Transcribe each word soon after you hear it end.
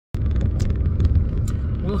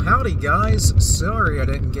Well, howdy guys. Sorry I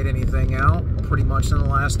didn't get anything out pretty much in the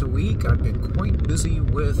last week. I've been quite busy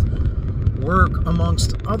with work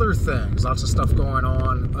amongst other things. Lots of stuff going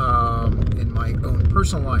on in my own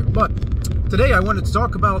personal life. But today I wanted to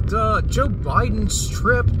talk about Joe Biden's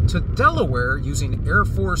trip to Delaware using Air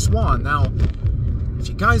Force One. Now, if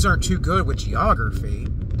you guys aren't too good with geography,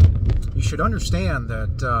 you should understand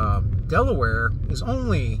that Delaware is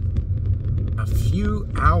only a few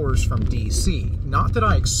hours from D.C. Not that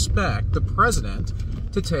I expect the president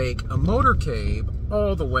to take a motorcade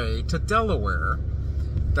all the way to Delaware.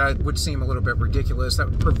 That would seem a little bit ridiculous.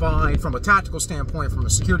 That would provide, from a tactical standpoint, from a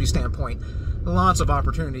security standpoint, lots of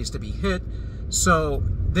opportunities to be hit. So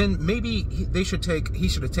then maybe he should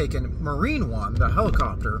have taken Marine One, the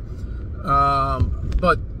helicopter.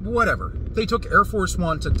 But whatever. They took Air Force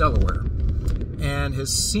One to Delaware. And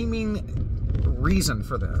his seeming reason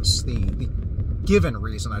for this, the given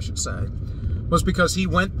reason I should say, was because he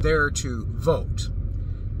went there to vote.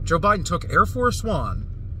 Joe Biden took Air Force One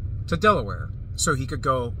to Delaware so he could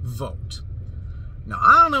go vote. Now,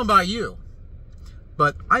 I don't know about you,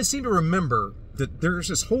 but I seem to remember that there's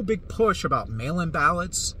this whole big push about mail-in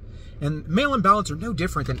ballots, and mail-in ballots are no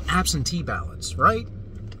different than absentee ballots, right?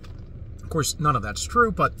 Of course, none of that's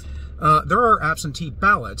true, but there are absentee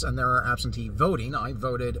ballots and there are absentee voting. I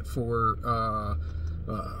voted for,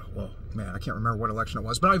 well, man, I can't remember what election it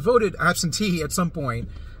was, but I voted absentee at some point.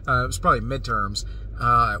 It was probably midterms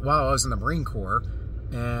while I was in the Marine Corps.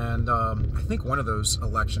 And I think one of those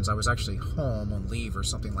elections I was actually home on leave or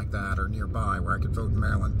something like that, or nearby where I could vote in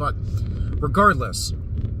Maryland. But regardless,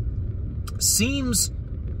 seems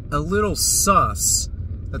a little sus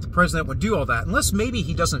that the president would do all that, unless maybe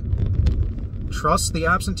he doesn't trust the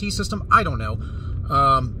absentee system. I don't know.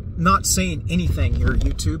 Not saying anything here,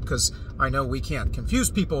 YouTube, because I know we can't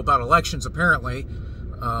confuse people about elections, apparently,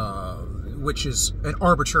 which is an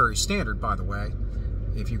arbitrary standard, by the way.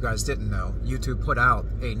 If you guys didn't know, YouTube put out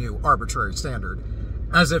a new arbitrary standard,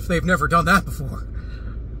 as if they've never done that before.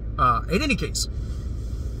 In any case,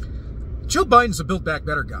 Joe Biden's a Build Back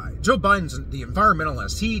Better guy. Joe Biden's the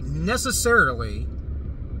environmentalist. He necessarily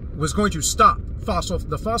was going to stop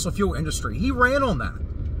the fossil fuel industry. He ran on that.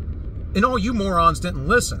 And all you morons didn't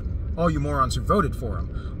listen. All you morons who voted for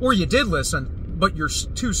him. Or you did listen, but you're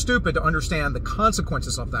too stupid to understand the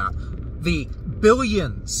consequences of that. The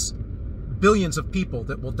billions of people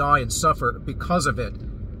that will die and suffer because of it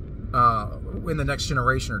in the next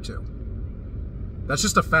generation or two. That's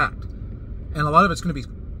just a fact. And a lot of it's going to be,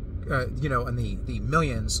 you know, in the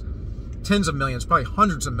millions, tens of millions, probably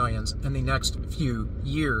hundreds of millions in the next few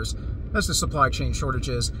years, as the supply chain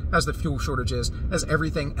shortages, as the fuel shortages, as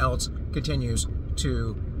everything else continues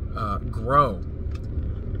to grow.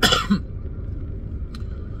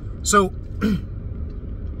 So,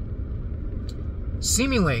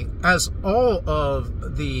 seemingly, as all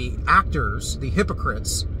of the actors, the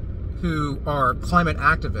hypocrites who are climate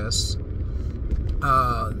activists,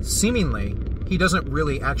 seemingly, he doesn't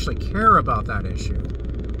really actually care about that issue.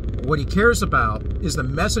 What he cares about is the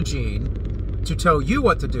messaging to tell you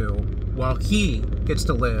what to do while he gets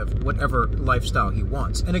to live whatever lifestyle he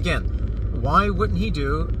wants. And again, why wouldn't he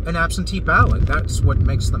do an absentee ballot? That's what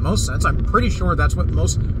makes the most sense. I'm pretty sure that's what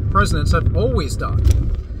most presidents have always done.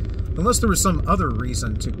 Unless there was some other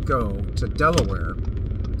reason to go to Delaware.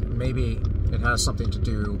 Maybe it has something to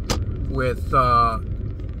do with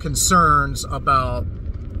concerns about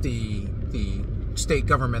the state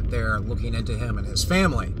government there looking into him and his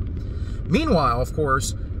family. Meanwhile, of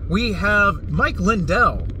course, we have Mike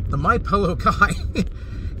Lindell, the My Pillow guy,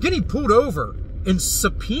 getting pulled over and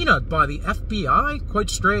subpoenaed by the FBI. Quite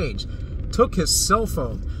strange. Took his cell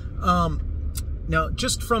phone. Now,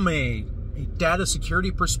 just from a data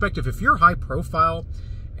security perspective, if you're high profile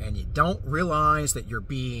and you don't realize that you're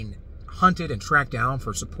being hunted and tracked down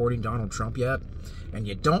for supporting Donald Trump yet, and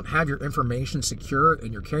you don't have your information secure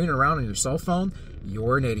and you're carrying it around on your cell phone,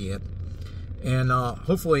 you're an idiot. And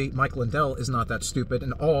hopefully Mike Lindell is not that stupid,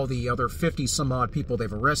 and all the other 50 some odd people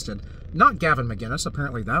they've arrested. Not Gavin McInnes.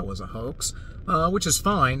 Apparently that was a hoax, which is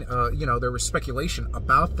fine. You know, there was speculation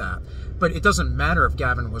about that, but it doesn't matter if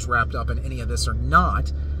Gavin was wrapped up in any of this or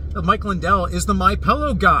not. Mike Lindell is the My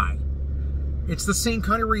Pillow guy. It's the same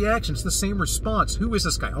kind of reaction. It's the same response. Who is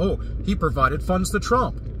this guy? Oh, he provided funds to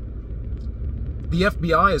Trump. The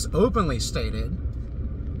FBI has openly stated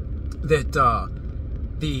that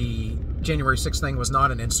the January 6th thing was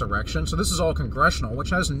not an insurrection. So this is all congressional, which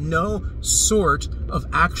has no sort of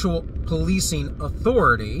actual policing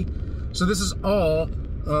authority. So this is all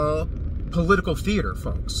political theater,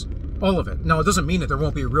 folks. All of it. Now, it doesn't mean that there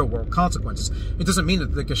won't be real-world consequences. It doesn't mean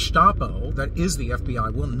that the Gestapo, that is the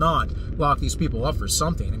FBI, will not lock these people up for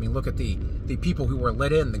something. I mean, look at the people who were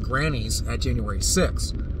let in, the grannies, at January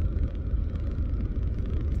 6th.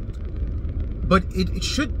 But it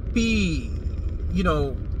should be, you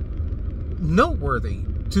know, noteworthy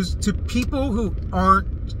to people who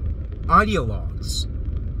aren't ideologues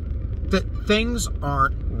that things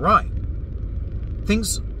aren't right.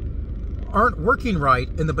 Things aren't working right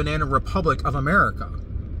in the Banana Republic of America,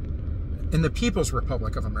 in the People's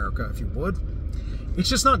Republic of America, if you would. It's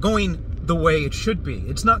just not going the way it should be.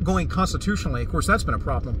 It's not going constitutionally. Of course, that's been a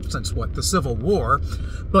problem since, what, the Civil War.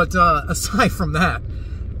 But aside from that,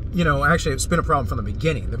 you know, actually, it's been a problem from the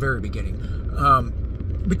beginning, the very beginning.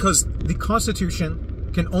 Because the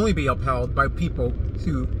Constitution can only be upheld by people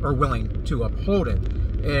who are willing to uphold it.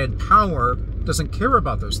 And power doesn't care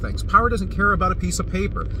about those things. Power doesn't care about a piece of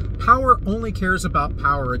paper. Power only cares about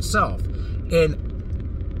power itself. And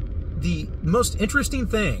the most interesting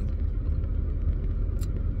thing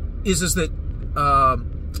is that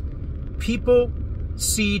people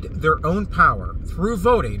cede their own power through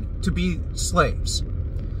voting to be slaves.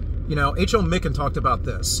 You know, H.L. Mencken talked about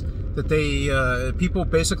this, that they people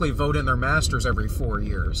basically vote in their masters every 4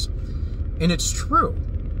 years. And it's true.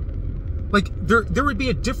 Like, there would be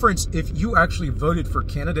a difference if you actually voted for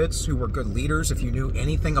candidates who were good leaders, if you knew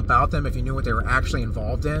anything about them, if you knew what they were actually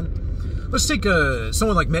involved in. Let's take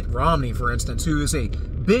someone like Mitt Romney, for instance, who is a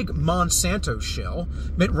big Monsanto shill.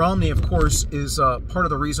 Mitt Romney, of course, is part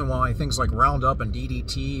of the reason why things like Roundup and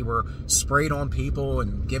DDT were sprayed on people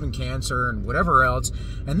and given cancer and whatever else.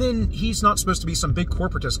 And then he's not supposed to be some big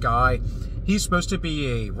corporatist guy. He's supposed to be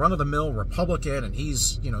a run-of-the-mill Republican, and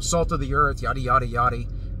he's, you know, salt of the earth, yada, yada, yada.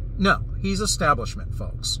 No, he's establishment,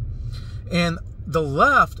 folks. And the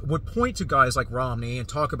left would point to guys like Romney and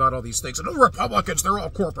talk about all these things. And the Republicans, they're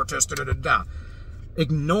all corporatists, da-da-da-da.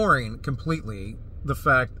 Ignoring completely the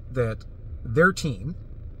fact that their team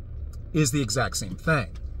is the exact same thing.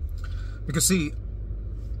 Because, see,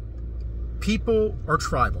 people are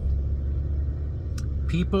tribal.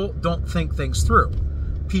 People don't think things through.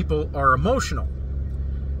 People are emotional.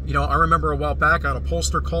 You know, I remember a while back, I had a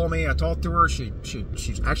pollster call me. I talked to her. She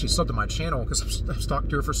actually subbed to my channel because I've talked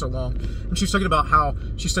to her for so long. And she was talking about how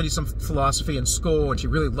she studied some philosophy in school and she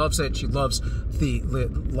really loves it. She loves the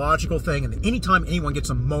logical thing. And anytime anyone gets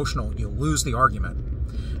emotional, you lose the argument.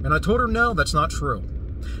 And I told her, no, that's not true.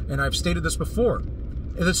 And I've stated this before.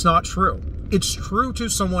 And it's not true. It's true to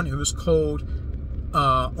someone who is cold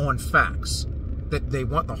on facts. That they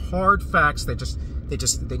want the hard facts. They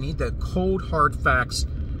need the cold, hard facts.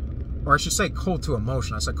 Or I should say cold to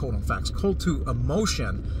emotion. I said cold on facts. Cold to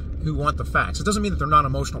emotion who want the facts. It doesn't mean that they're not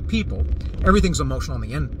emotional people. Everything's emotional in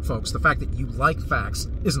the end, folks. The fact that you like facts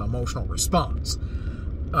is an emotional response.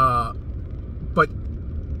 But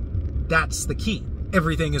that's the key.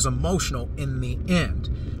 Everything is emotional in the end.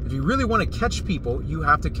 If you really want to catch people, you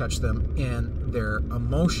have to catch them in their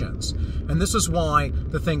emotions. And this is why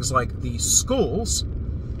the things like the schools,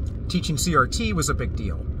 teaching CRT was a big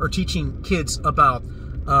deal. Or teaching kids about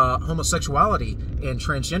homosexuality and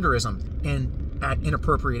transgenderism and at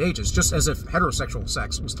inappropriate ages, just as if heterosexual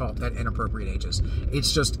sex was taught at inappropriate ages.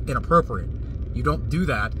 It's just inappropriate. You don't do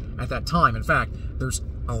that at that time. In fact, there's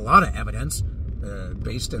a lot of evidence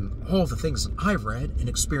based on all the things that I've read and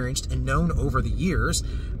experienced and known over the years.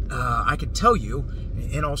 I could tell you,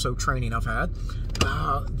 and also training I've had,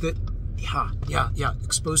 that,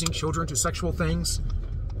 exposing children to sexual things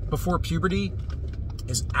before puberty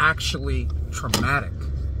is actually traumatic.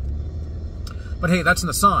 But hey, that's an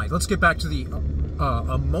aside. Let's get back to the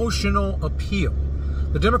emotional appeal.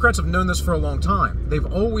 The Democrats have known this for a long time.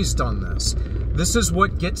 They've always done this. This is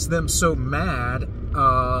what gets them so mad,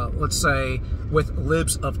 let's say, with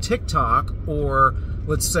libs of TikTok or,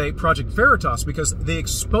 let's say, Project Veritas, because they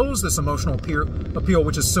expose this emotional appeal,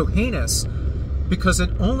 which is so heinous, because it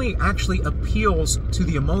only actually appeals to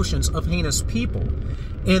the emotions of heinous people.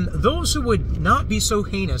 And those who would not be so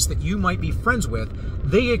heinous that you might be friends with,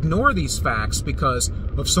 they ignore these facts because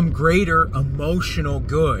of some greater emotional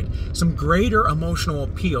good, some greater emotional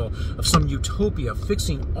appeal of some utopia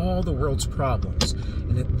fixing all the world's problems.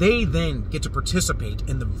 And that they then get to participate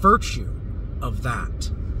in the virtue of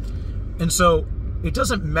that. And so it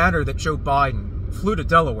doesn't matter that Joe Biden flew to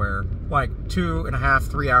Delaware like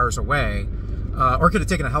 2.5, 3 hours away, or could have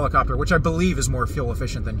taken a helicopter, which I believe is more fuel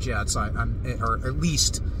efficient than jets, or at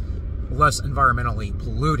least less environmentally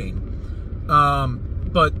polluting.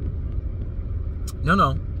 But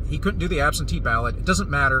no, he couldn't do the absentee ballot. It doesn't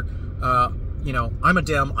matter. You know, I'm a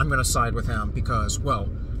Dem. I'm going to side with him because, well,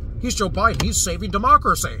 he's Joe Biden. He's saving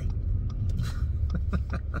democracy.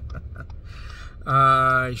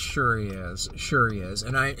 Sure he is. Sure he is.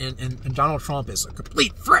 And Donald Trump is a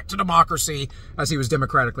complete threat to democracy as he was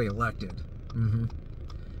democratically elected.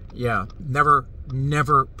 Yeah, never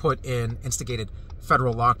instigated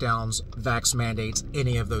federal lockdowns, vax mandates,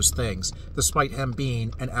 any of those things, despite him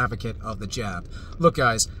being an advocate of the jab. Look,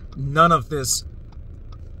 guys, none of this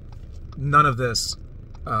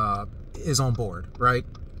is on board, right?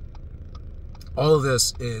 All of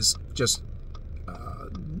this is just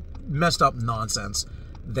messed up nonsense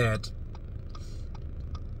that,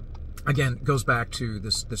 again, goes back to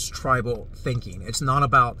this tribal thinking. It's not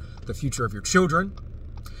about the future of your children.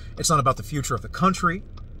 It's not about the future of the country.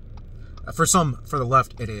 For the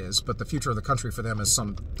left, it is, but the future of the country for them is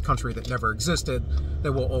some country that never existed,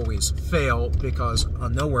 that will always fail, because a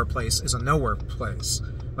nowhere place is a nowhere place.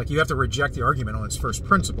 Like, you have to reject the argument on its first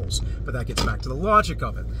principles, but that gets back to the logic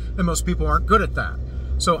of it, and most people aren't good at that.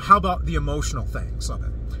 So how about the emotional things of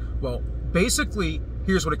it? Well, basically,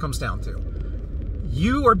 here's what it comes down to.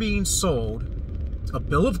 You are being sold a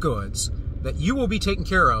bill of goods that you will be taken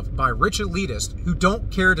care of by rich elitists who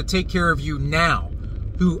don't care to take care of you now,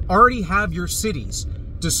 who already have your cities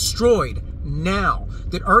destroyed now,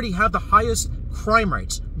 that already have the highest crime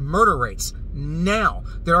rates, murder rates now,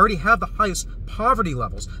 that already have the highest poverty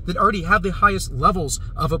levels, that already have the highest levels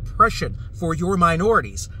of oppression for your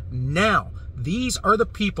minorities now. These are the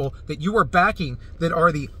people that you are backing, that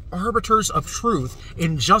are the arbiters of truth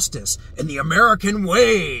and justice and the American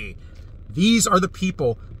way. These are the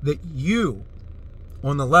people that you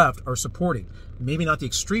on the left are supporting. Maybe not the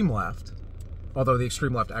extreme left, although the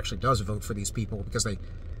extreme left actually does vote for these people because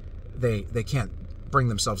they can't bring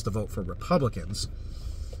themselves to vote for Republicans.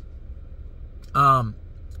 But,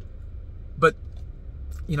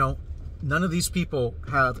 you know, none of these people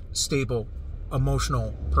have stable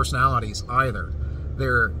emotional personalities either.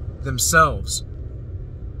 They're themselves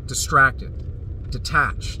distracted,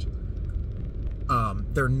 detached.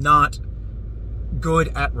 They're not good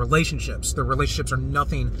at relationships. Their relationships are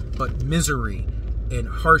nothing but misery and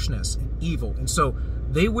harshness and evil. And so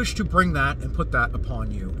they wish to bring that and put that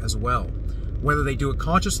upon you as well. Whether they do it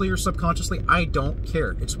consciously or subconsciously, I don't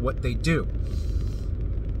care. It's what they do.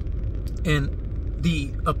 And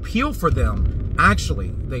the appeal for them, actually,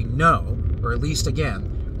 they know, or at least,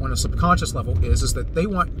 again, on a subconscious level, is that they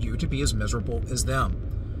want you to be as miserable as them.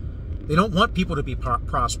 They don't want people to be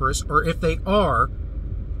prosperous, or if they are,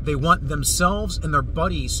 they want themselves and their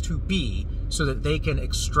buddies to be, so that they can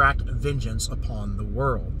extract vengeance upon the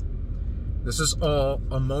world. This is all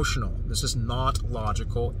emotional. This is not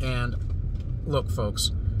logical. And look,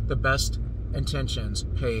 folks, the best intentions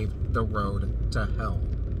pave the road to hell.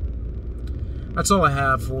 That's all I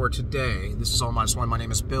have for today. This is All Minus One. My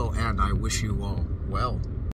name is Bill, and I wish you all well.